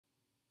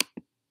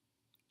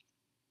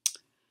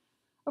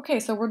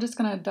Okay, so we're just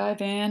going to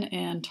dive in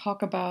and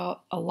talk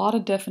about a lot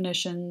of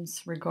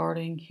definitions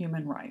regarding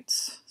human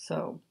rights.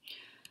 So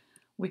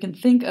we can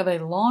think of a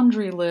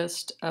laundry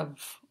list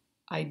of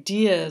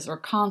ideas or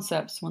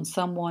concepts when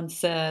someone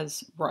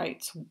says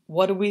rights.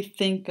 What do we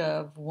think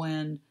of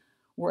when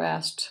we're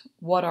asked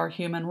what are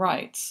human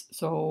rights?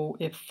 So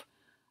if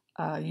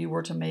you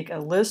were to make a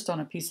list on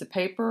a piece of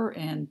paper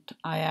and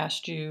I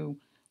asked you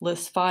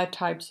list 5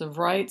 types of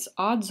rights,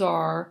 odds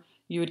are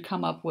you would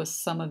come up with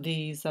some of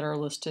these that are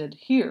listed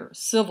here: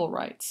 civil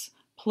rights,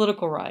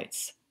 political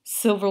rights,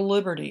 civil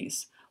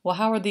liberties. Well,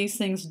 how are these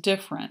things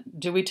different?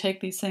 Do we take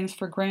these things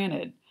for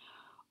granted?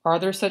 Are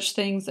there such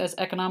things as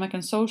economic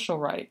and social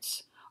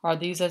rights? Are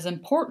these as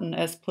important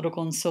as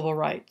political and civil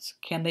rights?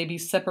 Can they be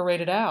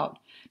separated out?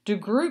 Do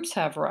groups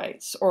have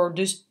rights, or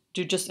do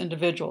just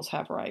individuals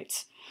have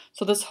rights?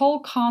 So, this whole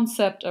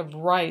concept of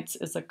rights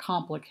is a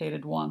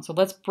complicated one. So,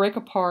 let's break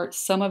apart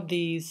some of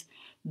these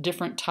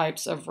different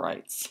types of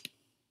rights.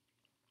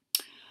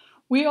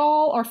 We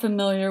all are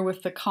familiar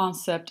with the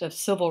concept of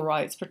civil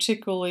rights,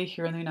 particularly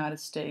here in the United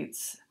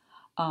States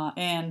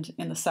and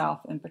in the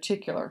South in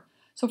particular.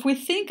 So, if we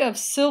think of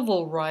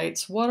civil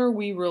rights, what are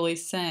we really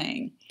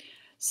saying?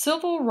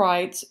 Civil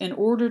rights, in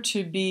order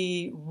to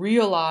be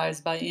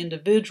realized by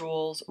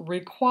individuals,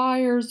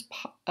 requires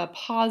a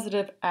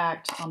positive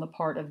act on the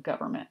part of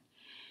government.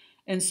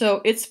 And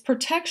so it's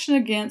protection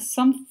against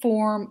some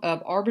form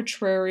of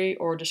arbitrary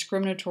or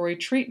discriminatory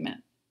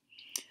treatment,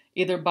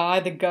 either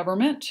by the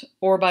government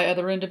or by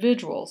other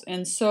individuals.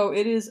 And so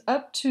it is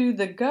up to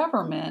the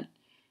government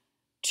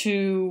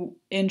to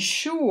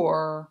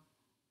ensure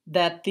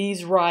that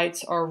these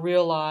rights are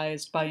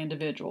realized by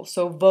individuals.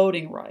 So,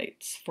 voting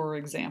rights, for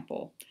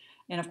example.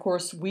 And of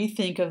course, we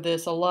think of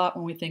this a lot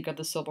when we think of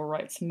the civil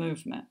rights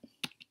movement.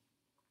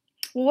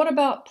 Well, what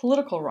about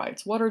political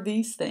rights? What are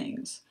these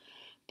things?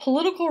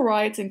 Political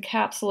rights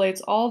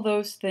encapsulates all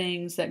those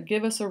things that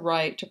give us a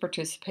right to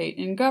participate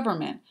in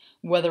government,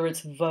 whether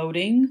it's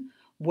voting,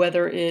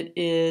 whether it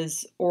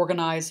is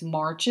organized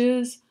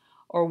marches,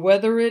 or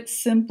whether it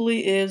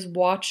simply is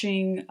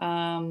watching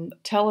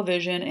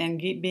television and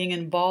being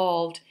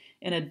involved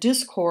in a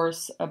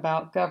discourse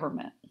about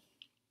government.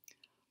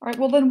 All right,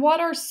 well, then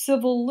what are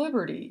civil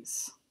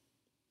liberties?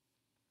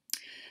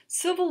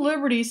 Civil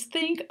liberties,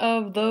 think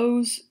of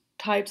those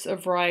types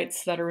of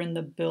rights that are in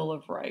the Bill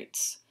of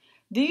Rights.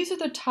 These are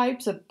the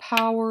types of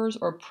powers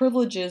or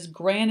privileges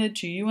granted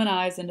to you and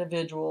I as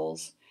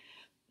individuals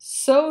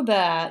so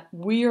that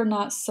we are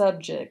not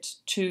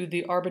subject to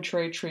the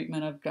arbitrary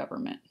treatment of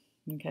government.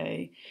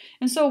 Okay,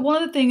 and so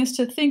one of the things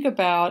to think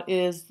about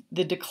is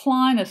the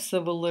decline of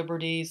civil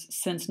liberties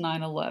since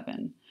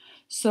 9/11.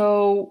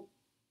 So,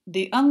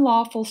 the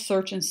unlawful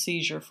search and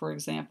seizure, for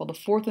example, the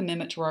Fourth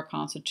Amendment to our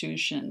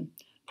Constitution,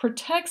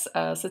 protects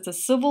us. It's a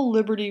civil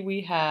liberty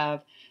we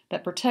have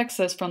that protects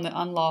us from the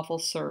unlawful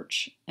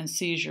search and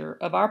seizure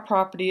of our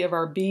property, of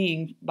our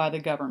being by the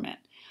government.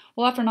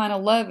 Well, after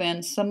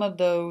 9/11, some of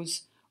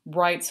those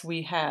rights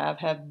we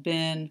have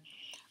been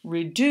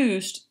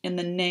reduced in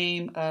the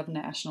name of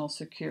national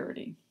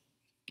security.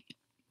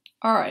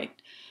 All right,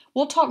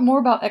 we'll talk more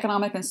about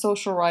economic and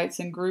social rights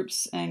and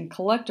groups and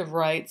collective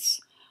rights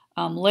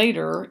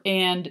later.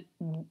 And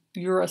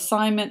your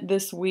assignment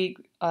this week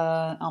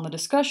on the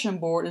discussion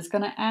board is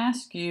going to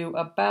ask you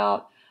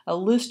about a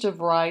list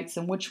of rights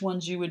and which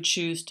ones you would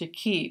choose to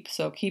keep.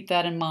 So keep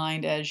that in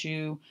mind as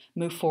you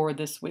move forward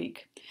this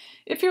week.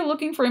 If you're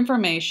looking for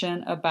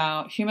information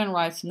about human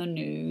rights in the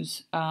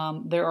news,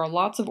 there are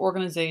lots of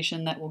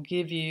organizations that will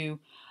give you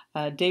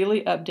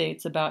daily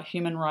updates about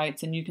human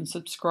rights, and you can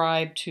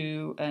subscribe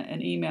to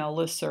an email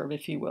listserv,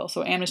 if you will.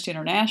 So, Amnesty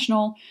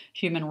International,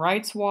 Human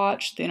Rights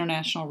Watch, the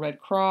International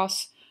Red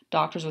Cross,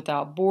 Doctors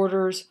Without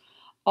Borders,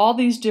 all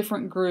these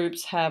different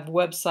groups have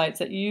websites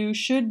that you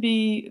should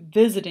be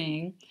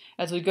visiting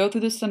as we go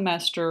through the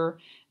semester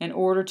in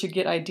order to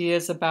get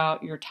ideas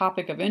about your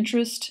topic of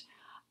interest,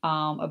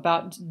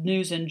 about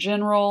news in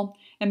general,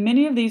 and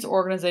many of these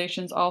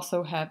organizations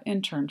also have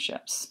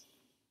internships.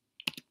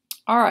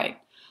 All right,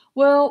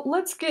 well,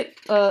 let's get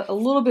a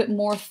little bit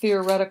more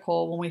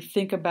theoretical when we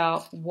think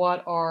about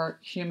what are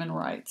human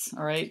rights,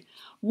 all right?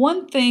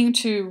 One thing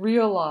to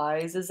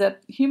realize is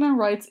that human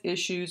rights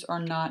issues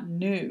are not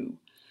new.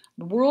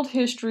 The world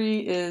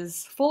history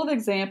is full of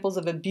examples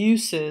of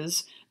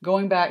abuses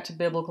going back to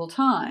biblical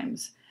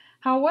times.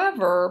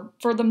 However,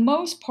 for the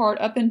most part,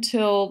 up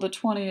until the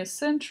 20th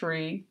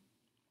century,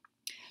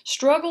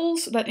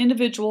 struggles that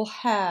individual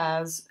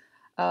has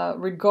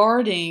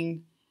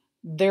regarding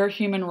their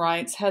human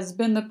rights has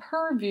been the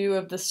purview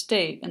of the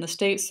state and the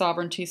state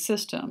sovereignty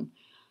system.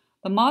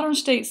 The modern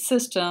state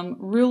system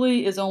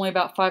really is only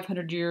about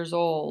 500 years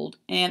old,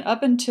 and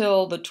up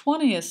until the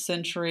 20th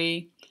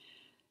century,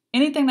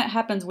 anything that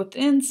happens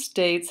within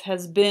states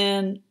has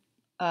been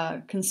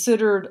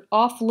considered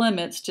off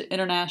limits to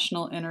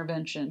international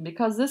intervention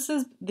because this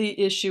is the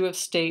issue of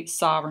state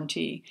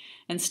sovereignty.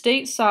 And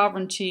state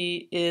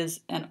sovereignty is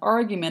an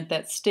argument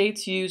that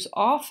states use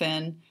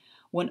often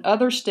when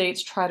other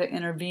states try to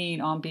intervene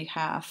on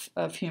behalf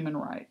of human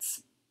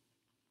rights.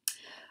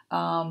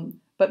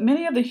 But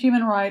many of the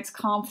human rights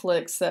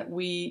conflicts that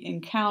we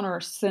encounter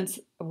since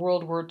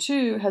World War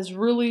II has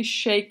really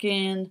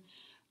shaken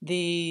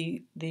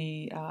the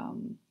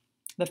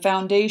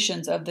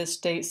foundations of this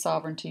state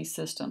sovereignty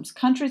systems.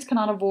 Countries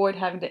cannot avoid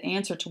having to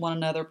answer to one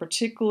another,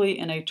 particularly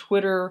in a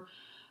Twitter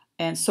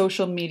and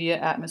social media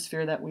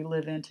atmosphere that we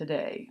live in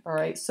today. All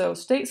right, so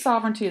state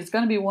sovereignty is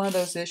going to be one of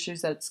those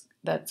issues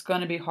that's going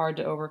to be hard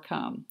to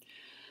overcome.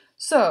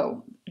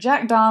 So,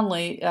 Jack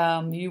Donnelly,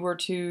 you were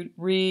to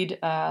read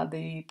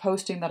the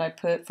posting that I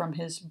put from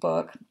his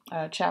book,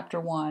 Chapter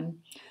 1.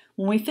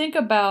 When we think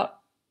about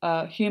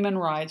human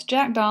rights,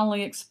 Jack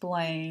Donnelly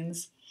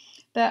explains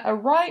that a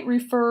right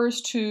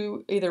refers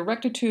to either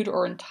rectitude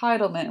or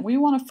entitlement. And we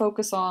want to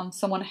focus on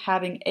someone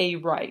having a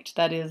right,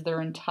 that is,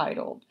 they're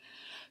entitled.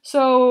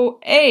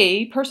 So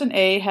person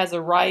A has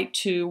a right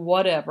to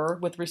whatever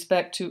with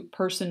respect to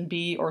person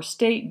B or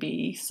state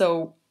B.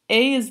 So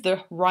A is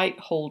the right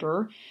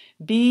holder,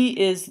 B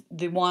is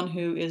the one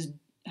who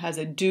has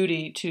a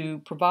duty to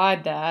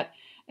provide that,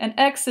 and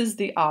X is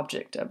the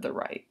object of the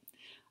right.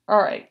 All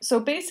right, so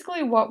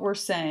basically what we're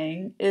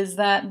saying is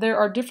that there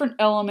are different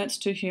elements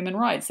to human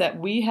rights, that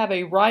we have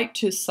a right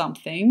to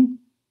something,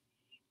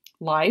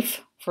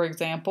 life, for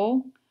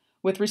example,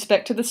 with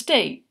respect to the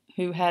state,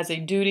 who has a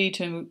duty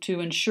to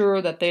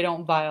ensure that they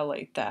don't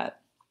violate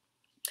that.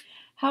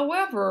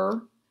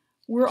 However,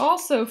 we're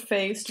also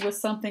faced with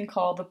something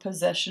called the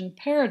possession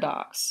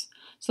paradox.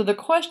 So the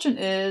question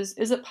is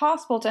it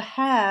possible to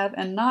have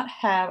and not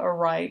have a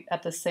right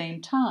at the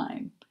same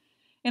time?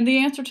 And the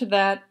answer to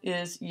that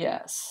is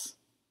yes.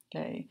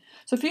 Okay.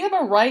 So if you have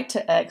a right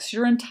to X,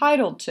 you're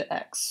entitled to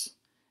X.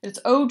 It's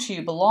owed to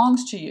you,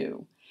 belongs to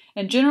you.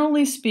 And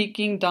generally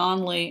speaking,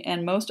 Donnelly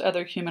and most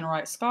other human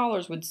rights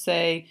scholars would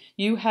say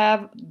you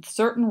have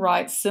certain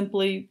rights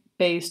simply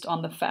based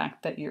on the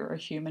fact that you're a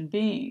human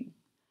being.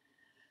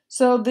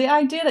 So the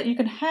idea that you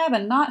can have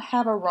and not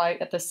have a right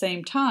at the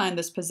same time,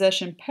 this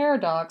possession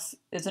paradox,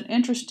 is an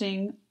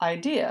interesting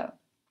idea.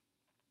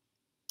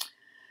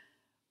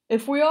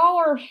 If we all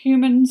are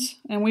humans,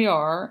 and we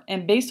are,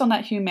 and based on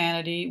that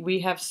humanity, we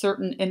have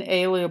certain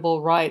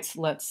inalienable rights,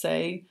 let's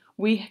say,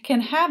 we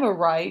can have a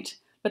right,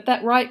 but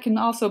that right can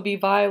also be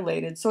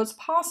violated. So it's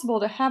possible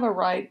to have a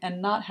right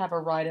and not have a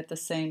right at the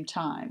same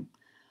time.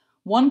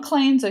 One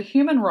claims a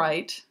human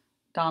right,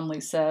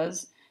 Donnelly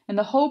says, in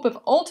the hope of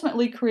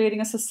ultimately creating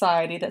a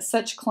society that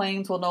such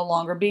claims will no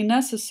longer be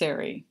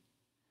necessary.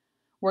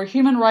 Where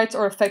human rights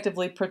are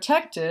effectively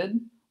protected,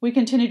 we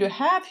continue to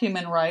have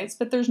human rights,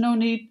 but there's no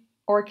need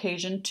or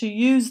occasion to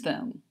use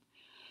them.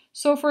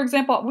 So, for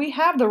example, we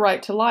have the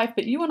right to life,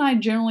 but you and I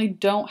generally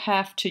don't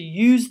have to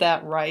use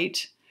that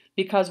right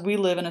because we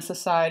live in a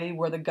society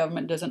where the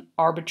government doesn't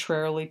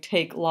arbitrarily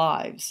take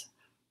lives,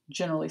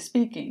 generally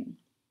speaking.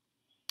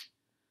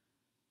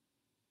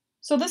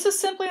 So this is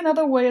simply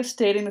another way of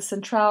stating the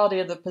centrality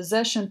of the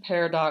possession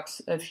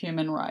paradox of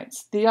human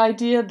rights. The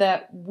idea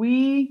that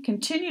we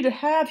continue to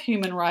have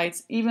human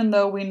rights even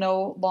though we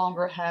no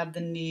longer have the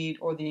need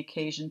or the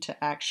occasion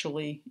to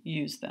actually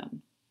use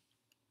them.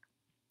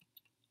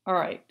 All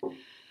right.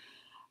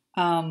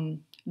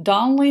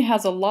 Donnelly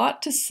has a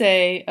lot to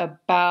say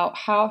about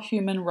how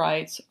human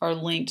rights are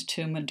linked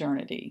to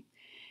modernity.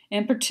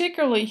 And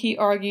particularly, he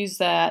argues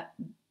that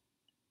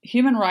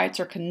human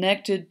rights are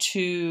connected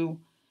to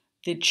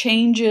the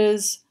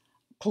changes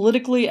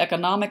politically,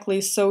 economically,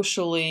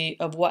 socially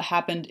of what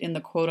happened in the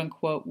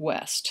quote-unquote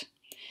West.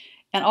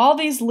 And all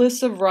these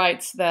lists of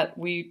rights that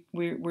we're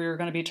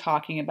going to be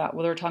talking about,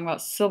 whether we're talking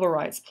about civil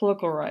rights,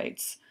 political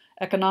rights,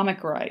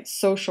 economic rights,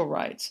 social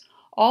rights,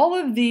 all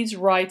of these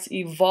rights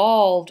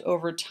evolved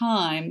over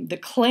time. The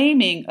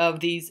claiming of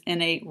these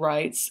innate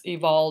rights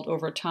evolved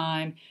over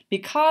time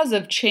because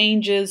of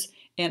changes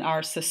in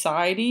our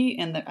society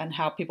and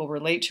how people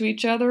relate to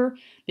each other,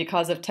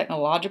 because of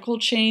technological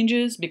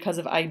changes, because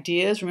of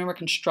ideas. Remember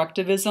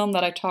constructivism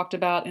that I talked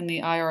about in the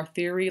IR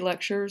theory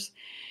lectures,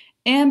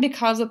 and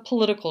because of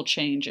political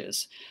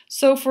changes.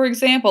 So, for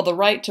example, the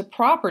right to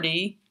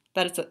property,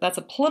 that's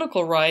a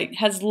political right,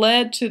 has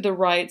led to the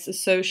rights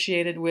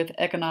associated with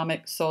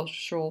economic,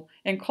 social,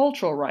 and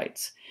cultural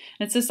rights.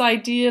 And it's this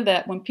idea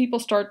that when people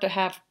start to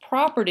have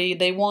property,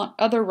 they want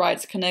other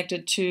rights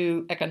connected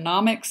to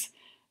economics,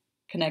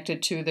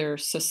 connected to their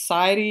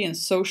society and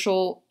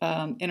social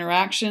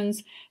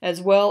interactions,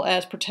 as well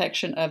as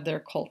protection of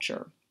their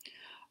culture.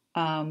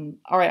 All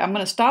right, I'm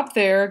going to stop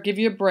there, give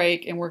you a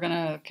break, and we're going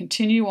to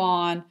continue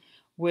on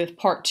with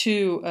part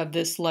 2 of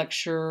this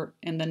lecture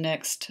in the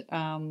next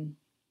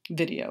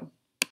video.